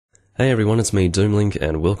Hey everyone, it's me Doomlink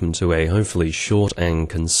and welcome to a hopefully short and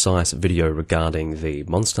concise video regarding the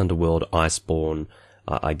Monster Hunter World Iceborne.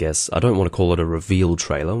 I guess I don't want to call it a reveal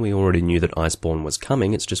trailer. We already knew that Iceborne was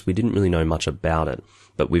coming, it's just we didn't really know much about it.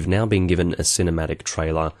 But we've now been given a cinematic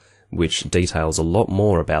trailer which details a lot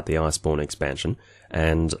more about the Iceborne expansion,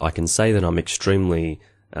 and I can say that I'm extremely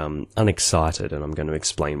unexcited, and I'm going to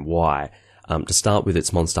explain why. To start with,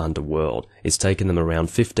 it's Monster Hunter World. It's taken them around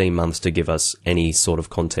 15 months to give us any sort of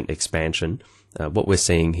content expansion. What we're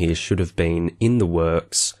seeing here should have been in the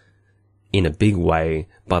works in a big way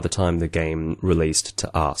by the time the game released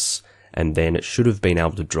to us, and then it should have been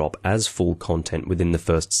able to drop as full content within the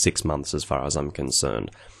first 6 months as far as I'm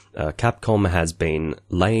concerned. Capcom has been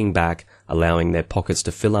laying back, allowing their pockets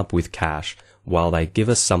to fill up with cash, while they give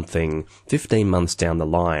us something 15 months down the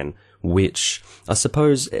line, which, I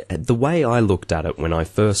suppose, the way I looked at it when I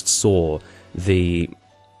first saw the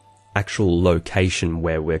actual location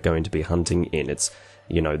where we're going to be hunting in, it's,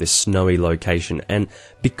 you know, this snowy location, and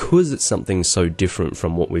because it's something so different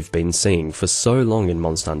from what we've been seeing for so long in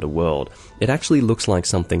Monster Hunter World, it actually looks like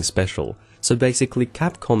something special. So basically,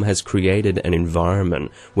 Capcom has created an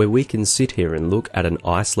environment where we can sit here and look at an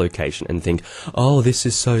ice location and think, oh, this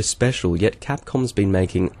is so special, yet Capcom's been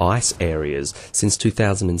making ice areas since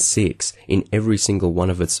 2006 in every single one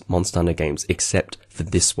of its Monster Hunter games except for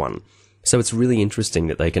this one. So it's really interesting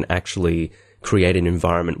that they can actually create an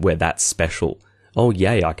environment where that's special. Oh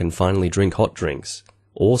yay, I can finally drink hot drinks.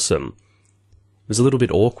 Awesome. It was a little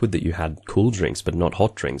bit awkward that you had cool drinks but not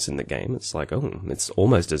hot drinks in the game. It's like, oh, it's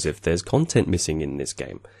almost as if there's content missing in this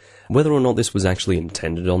game. Whether or not this was actually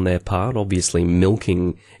intended on their part, obviously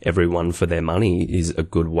milking everyone for their money is a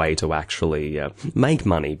good way to actually make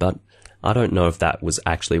money, but I don't know if that was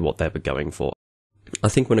actually what they were going for. I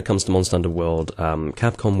think when it comes to Monster Hunter World,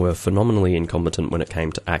 Capcom were phenomenally incompetent when it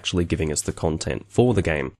came to actually giving us the content for the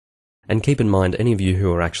game. And keep in mind, any of you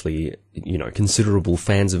who are actually, you know, considerable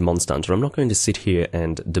fans of Monster Hunter, I'm not going to sit here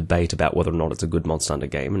and debate about whether or not it's a good Monster Hunter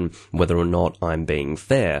game and whether or not I'm being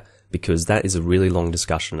fair, because that is a really long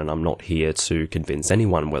discussion and I'm not here to convince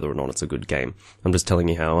anyone whether or not it's a good game. I'm just telling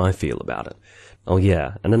you how I feel about it. Oh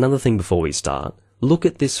yeah, and another thing before we start, look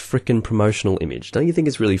at this frickin' promotional image. Don't you think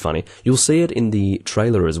it's really funny? You'll see it in the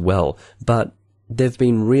trailer as well, but they've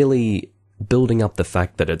been really building up the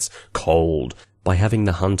fact that it's cold by having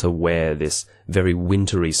the hunter wear this very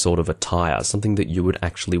wintry sort of attire, something that you would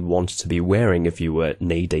actually want to be wearing if you were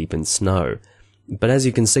knee-deep in snow. But as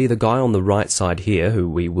you can see, the guy on the right side here, who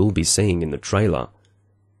we will be seeing in the trailer,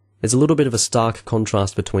 there's a little bit of a stark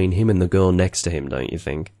contrast between him and the girl next to him, don't you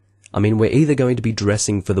think? I mean, we're either going to be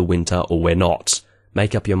dressing for the winter or we're not.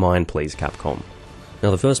 Make up your mind, please, Capcom. Now,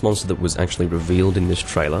 the first monster that was actually revealed in this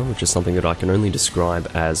trailer, which is something that I can only describe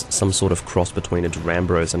as some sort of cross between a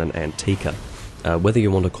Duramboros and an Antica. Whether you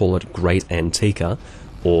want to call it Great Antica,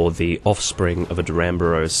 or the offspring of a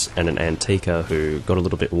Duramboros and an Antica who got a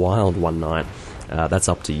little bit wild one night, that's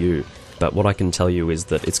up to you. But what I can tell you is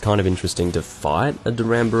that it's kind of interesting to fight a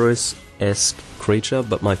Duramboros-esque creature,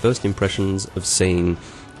 but my first impressions of seeing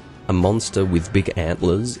a monster with big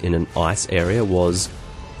antlers in an ice area was,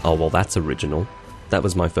 oh well, that's original. That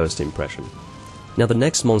was my first impression. Now the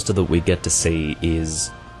next monster that we get to see is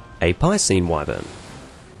a Piscine Wyvern.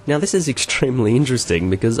 Now this is extremely interesting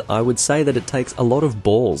because I would say that it takes a lot of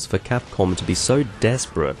balls for Capcom to be so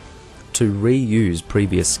desperate to reuse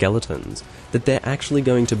previous skeletons that they're actually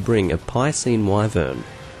going to bring a Piscine Wyvern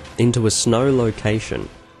into a snow location.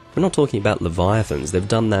 We're not talking about Leviathans, they've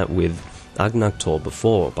done that with Agnaktor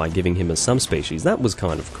before by giving him a subspecies. That was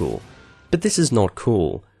kind of cool. But this is not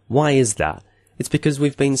cool. Why is that? It's because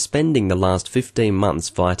we've been spending the last 15 months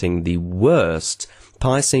fighting the worst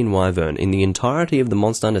Piscine Wyvern in the entirety of the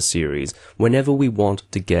Monster Hunter series whenever we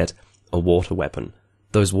want to get a water weapon.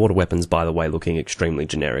 Those water weapons, by the way, looking extremely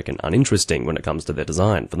generic and uninteresting when it comes to their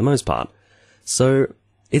design, for the most part. So,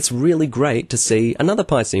 it's really great to see another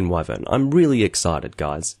Piscine Wyvern. I'm really excited,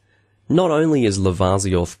 guys. Not only is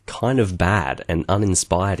Levazioth kind of bad and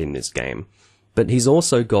uninspired in this game, but he's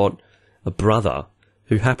also got a brother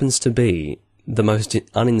who happens to be the most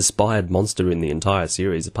uninspired monster in the entire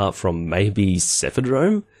series, apart from maybe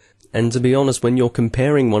Cephadrome? And to be honest, when you're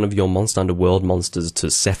comparing one of your Monster Hunter World monsters to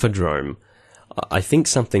Cephadrome, I think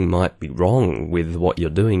something might be wrong with what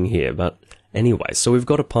you're doing here, but anyway, so we've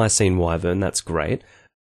got a Piscine Wyvern, that's great.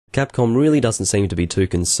 Capcom really doesn't seem to be too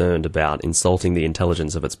concerned about insulting the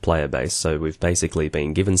intelligence of its player base, so we've basically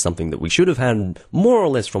been given something that we should have had more or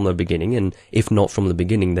less from the beginning, and if not from the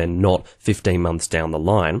beginning, then not 15 months down the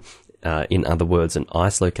line. In other words, an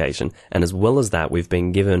ice location, and as well as that, we've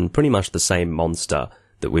been given pretty much the same monster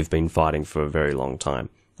that we've been fighting for a very long time.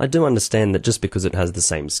 I do understand that just because it has the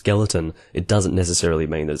same skeleton, it doesn't necessarily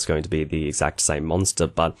mean that it's going to be the exact same monster,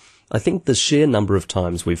 but I think the sheer number of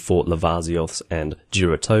times we've fought Lavazioths and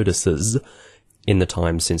Duratoduses in the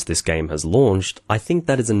time since this game has launched, I think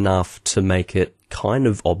that is enough to make it kind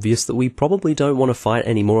of obvious that we probably don't want to fight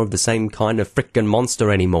any more of the same kind of frickin' monster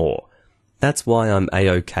anymore. That's why I'm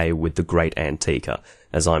A-OK with the Great Antika,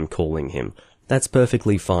 as I'm calling him. That's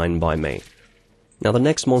perfectly fine by me. Now the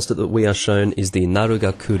next monster that we are shown is the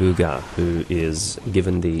Naruga-Kuruga, who is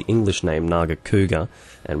given the English name Naga-Kuga,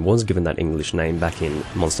 and was given that English name back in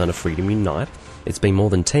Monster Hunter Freedom Unite. It's been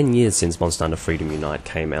more than 10 years since Monster Hunter Freedom Unite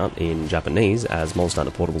came out in Japanese as Monster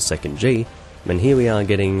Hunter Portable 2nd G, and here we are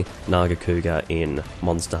getting Naga-Kuga in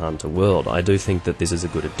Monster Hunter World. I do think that this is a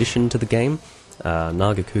good addition to the game.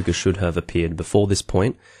 Naga-Kuga should have appeared before this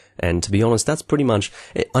point, and to be honest, that's pretty much...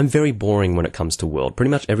 I'm very boring when it comes to World.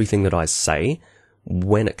 Pretty much everything that I say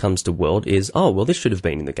when it comes to World is, oh, well, this should have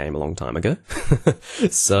been in the game a long time ago.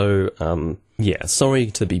 So, yeah,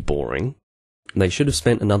 sorry to be boring. They should have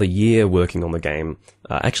spent another year working on the game,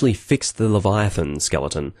 actually fixed the Leviathan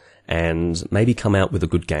skeleton, and maybe come out with a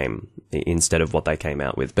good game instead of what they came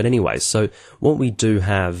out with. But anyway, so what we do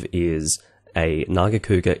have is a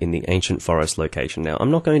Naga-Kuga in the Ancient Forest location. Now,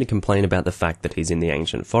 I'm not going to complain about the fact that he's in the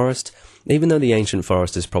Ancient Forest, even though the Ancient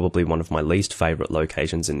Forest is probably one of my least favourite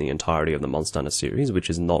locations in the entirety of the Monster Hunter series, which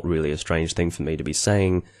is not really a strange thing for me to be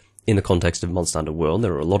saying in the context of Monster Hunter World.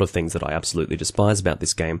 There are a lot of things that I absolutely despise about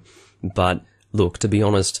this game, but look, to be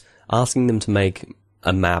honest, asking them to make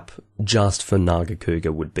a map just for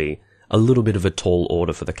Naga-Kuga would be a little bit of a tall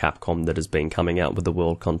order for the Capcom that has been coming out with the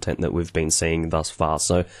world content that we've been seeing thus far,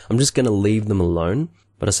 so I'm just going to leave them alone.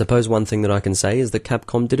 But I suppose one thing that I can say is that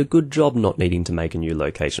Capcom did a good job not needing to make a new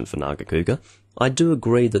location for Naga-Kuga. I do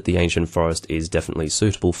agree that the Ancient Forest is definitely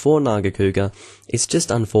suitable for Naga-Kuga. It's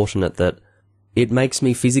just unfortunate that it makes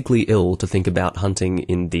me physically ill to think about hunting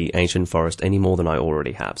in the Ancient Forest any more than I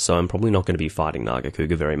already have, so I'm probably not going to be fighting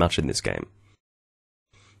Naga-Kuga very much in this game.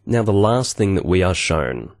 Now, the last thing that we are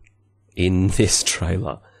shown in this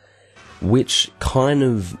trailer, which kind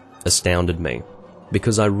of astounded me,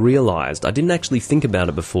 because I realised, I didn't actually think about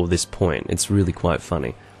it before this point, it's really quite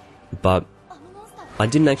funny, but I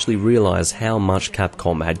didn't actually realise how much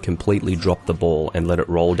Capcom had completely dropped the ball and let it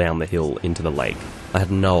roll down the hill into the lake. I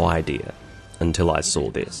had no idea until I saw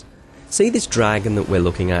this. See this dragon that we're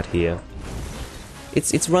looking at here?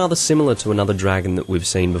 It's rather similar to another dragon that we've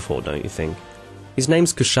seen before, don't you think? His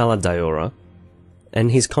name's Kushala Daora,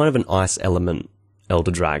 and he's kind of an ice element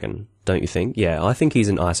elder dragon, don't you think? Yeah, I think he's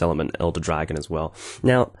an ice element elder dragon as well.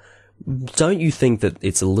 Now, don't you think that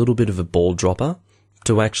it's a little bit of a ball dropper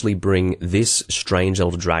to actually bring this strange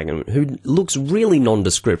elder dragon, who looks really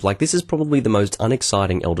nondescript? Like, this is probably the most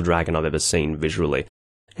unexciting elder dragon I've ever seen visually.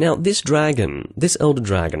 Now, this elder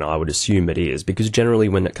dragon, I would assume it is, because generally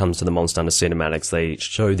when it comes to the Monster Hunter cinematics, they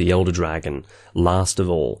show the elder dragon last of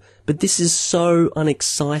all. But this is so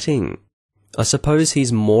unexciting. I suppose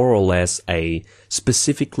he's more or less a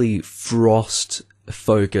specifically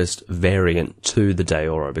frost-focused variant to the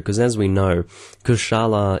Daora, because as we know,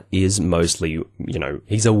 Kushala is mostly,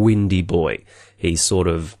 he's a windy boy. He sort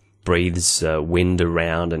of breathes wind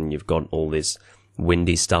around, and you've got all this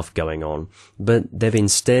windy stuff going on. But they've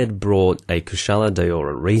instead brought a Kushala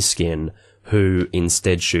Daora reskin who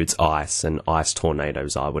instead shoots ice and ice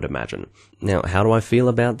tornadoes, I would imagine. Now, how do I feel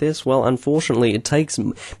about this? Well, unfortunately, it takes...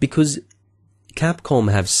 because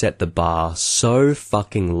Capcom have set the bar so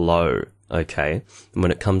fucking low, okay, when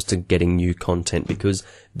it comes to getting new content, because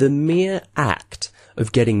the mere act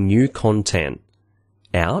of getting new content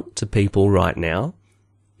out to people right now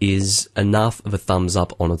is enough of a thumbs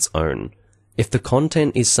up on its own. If the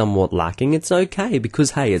content is somewhat lacking, it's okay,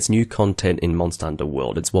 because hey, it's new content in Monster Hunter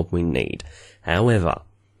World, it's what we need. However,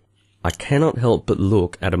 I cannot help but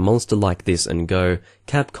look at a monster like this and go,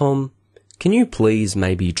 Capcom, can you please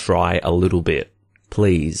maybe try a little bit?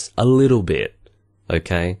 Please, a little bit,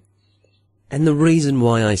 okay? And the reason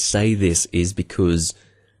why I say this is because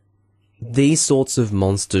these sorts of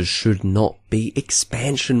monsters should not be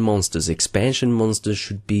expansion monsters. Expansion monsters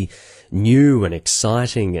should be new and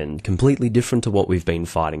exciting and completely different to what we've been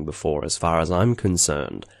fighting before, as far as I'm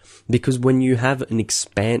concerned. Because when you have an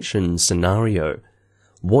expansion scenario,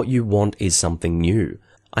 what you want is something new.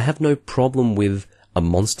 I have no problem with a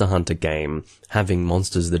Monster Hunter game having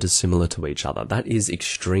monsters that are similar to each other. That is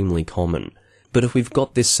extremely common. But if we've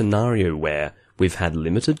got this scenario where we've had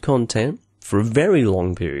limited content for a very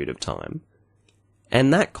long period of time,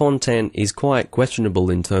 and that content is quite questionable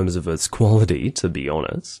in terms of its quality, to be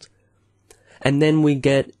honest, and then we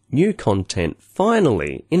get new content,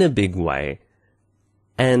 finally, in a big way,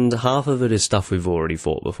 and half of it is stuff we've already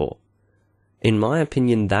fought before. In my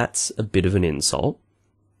opinion, that's a bit of an insult.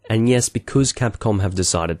 And yes, because Capcom have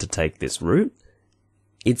decided to take this route,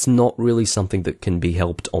 it's not really something that can be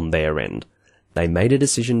helped on their end. They made a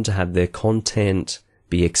decision to have their content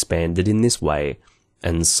be expanded in this way,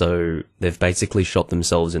 and so they've basically shot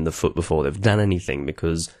themselves in the foot before they've done anything,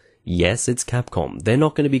 because yes, it's Capcom. They're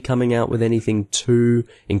not going to be coming out with anything too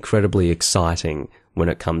incredibly exciting when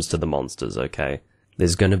it comes to the monsters, okay?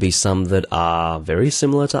 There's going to be some that are very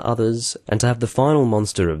similar to others, and to have the final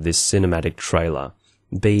monster of this cinematic trailer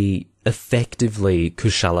be effectively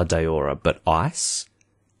Kushala Daora, but ice,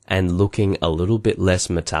 and looking a little bit less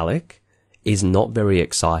metallic, is not very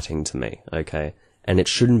exciting to me, okay? And it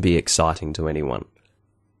shouldn't be exciting to anyone.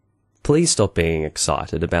 Please stop being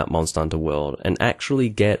excited about Monster Hunter World and actually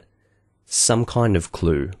get some kind of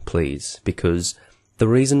clue, please, because the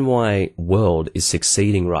reason why World is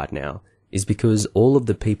succeeding right now is because all of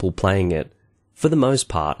the people playing it, for the most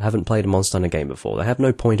part, haven't played a Monster Hunter game before. They have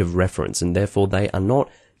no point of reference, and therefore they are not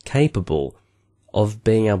capable of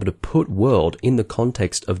being able to put World in the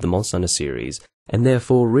context of the Monster Hunter series, and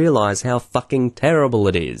therefore realize how fucking terrible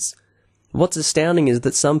it is. What's astounding is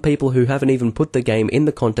that some people who haven't even put the game in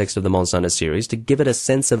the context of the Monster Hunter series to give it a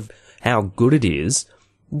sense of how good it is,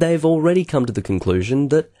 they've already come to the conclusion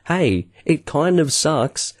that, hey, it kind of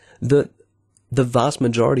sucks that the vast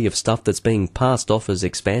majority of stuff that's being passed off as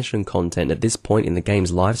expansion content at this point in the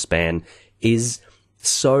game's lifespan is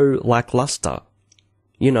so lackluster.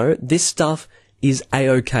 You know, this stuff is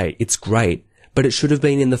A-okay, it's great, but it should have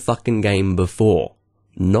been in the fucking game before.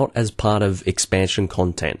 Not as part of expansion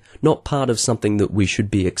content. Not part of something that we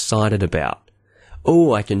should be excited about.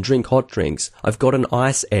 Oh, I can drink hot drinks. I've got an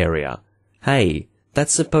ice area. Hey,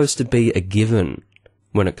 that's supposed to be a given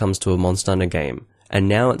when it comes to a Monster Hunter game. And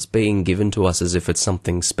now it's being given to us as if it's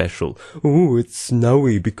something special. Oh, it's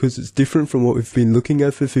snowy because it's different from what we've been looking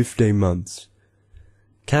at for 15 months.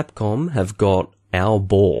 Capcom have got our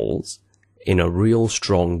balls in a real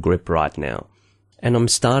strong grip right now. And I'm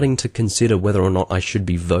starting to consider whether or not I should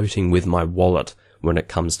be voting with my wallet when it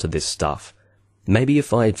comes to this stuff. Maybe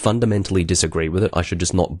if I fundamentally disagree with it, I should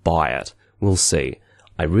just not buy it. We'll see.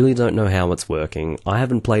 I really don't know how it's working. I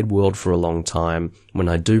haven't played World for a long time. When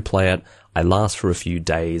I do play it, I last for a few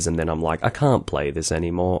days and then I'm like, I can't play this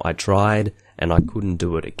anymore. I tried and I couldn't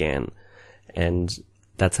do it again. And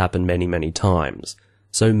that's happened many, many times.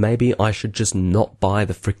 So maybe I should just not buy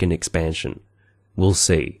the frickin' expansion. We'll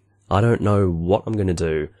see. I don't know what I'm going to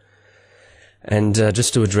do. And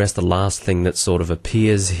just to address the last thing that sort of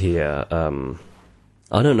appears here,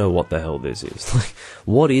 I don't know what the hell this is. Like,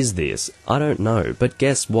 what is this? I don't know. But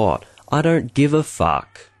guess what? I don't give a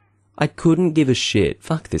fuck. I couldn't give a shit.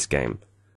 Fuck this game.